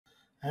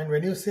And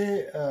when you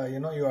say,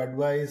 you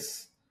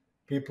advise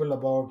people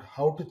about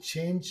how to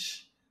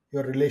change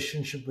your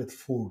relationship with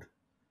food,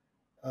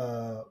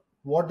 uh,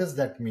 what does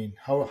that mean?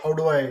 How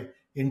do I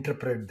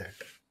interpret that?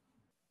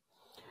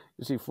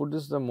 You see, food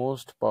is the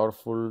most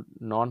powerful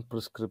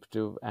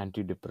non-prescriptive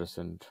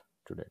antidepressant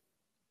today.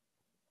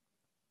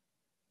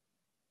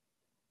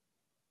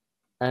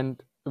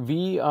 And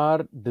we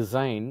are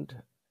designed,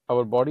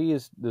 our body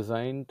is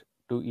designed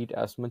to eat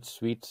as much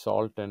sweet,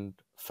 salt, and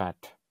fat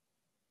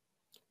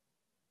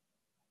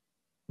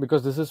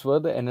because this is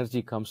where the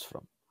energy comes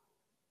from.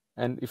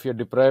 And if you're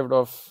deprived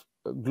of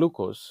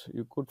glucose,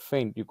 you could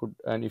faint,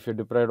 and if you're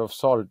deprived of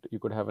salt, you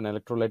could have an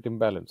electrolyte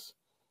imbalance.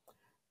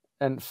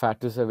 And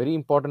fat is a very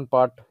important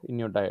part in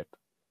your diet.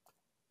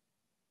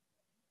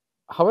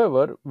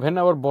 However, when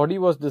our body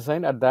was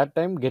designed at that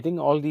time, getting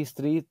all these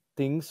three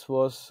things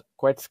was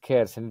quite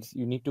scarce, and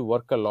you need to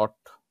work a lot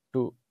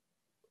to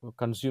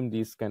consume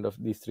these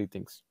three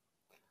things.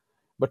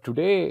 But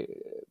today,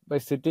 by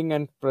sitting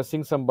and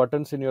pressing some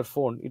buttons in your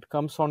phone, it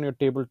comes on your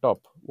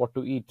tabletop what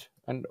to eat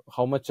and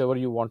how much ever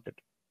you want it.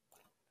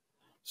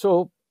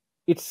 So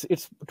it's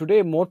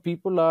today more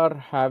people are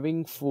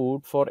having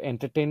food for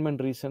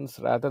entertainment reasons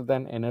rather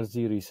than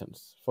energy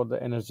reasons, for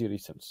the energy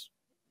reasons.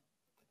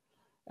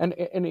 And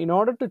in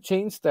order to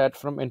change that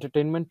from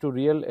entertainment to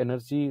real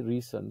energy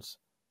reasons,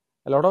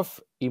 a lot of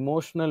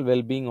emotional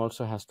well-being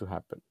also has to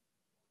happen.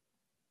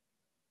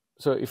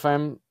 So if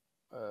I'm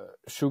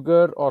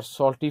sugar or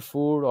salty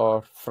food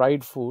or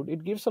fried food,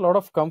 it gives a lot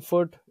of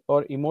comfort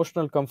or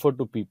emotional comfort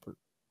to people.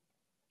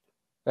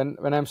 And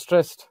when I'm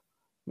stressed,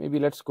 maybe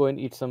let's go and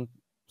eat some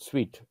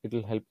sweet.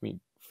 It'll help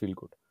me feel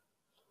good.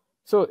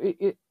 So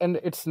and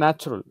it's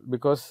natural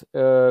because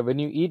when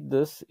you eat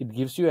this, it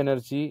gives you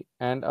energy,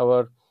 and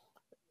our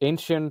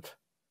ancient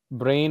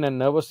brain and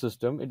nervous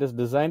system, it is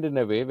designed in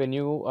a way when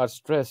you are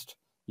stressed,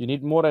 you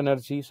need more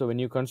energy. So when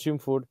you consume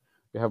food,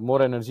 you have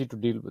more energy to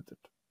deal with it.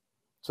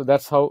 So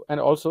that's how. And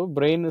also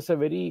brain is a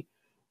very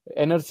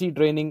energy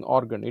draining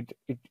organ.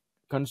 It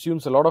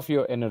consumes a lot of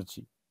your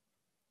energy,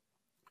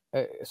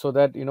 so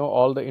that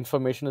all the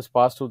information is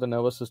passed through the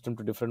nervous system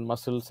to different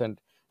muscles and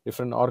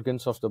different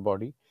organs of the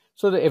body,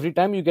 so that every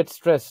time you get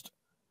stressed,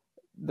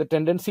 the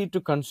tendency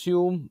to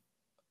consume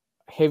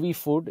heavy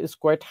food is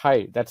quite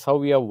high. That's how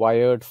we are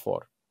wired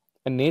for.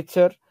 And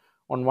nature,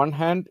 on one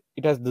hand,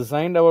 it has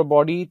designed our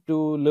body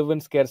to live in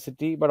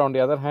scarcity, but on the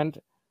other hand,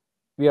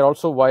 we are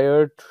also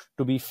wired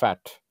to be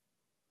fat.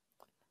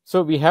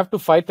 So we have to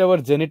fight our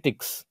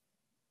genetics.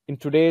 In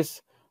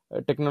today's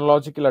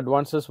technological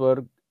advances,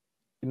 where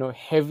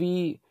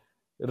heavy,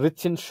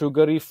 rich in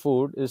sugary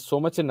food is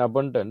so much in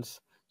abundance,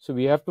 so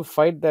we have to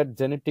fight that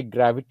genetic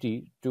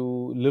gravity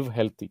to live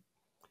healthy.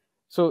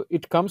 So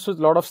it comes with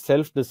a lot of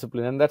self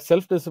discipline, and that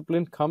self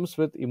discipline comes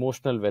with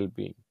emotional well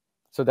being.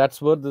 So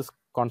that's where this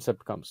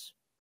concept comes.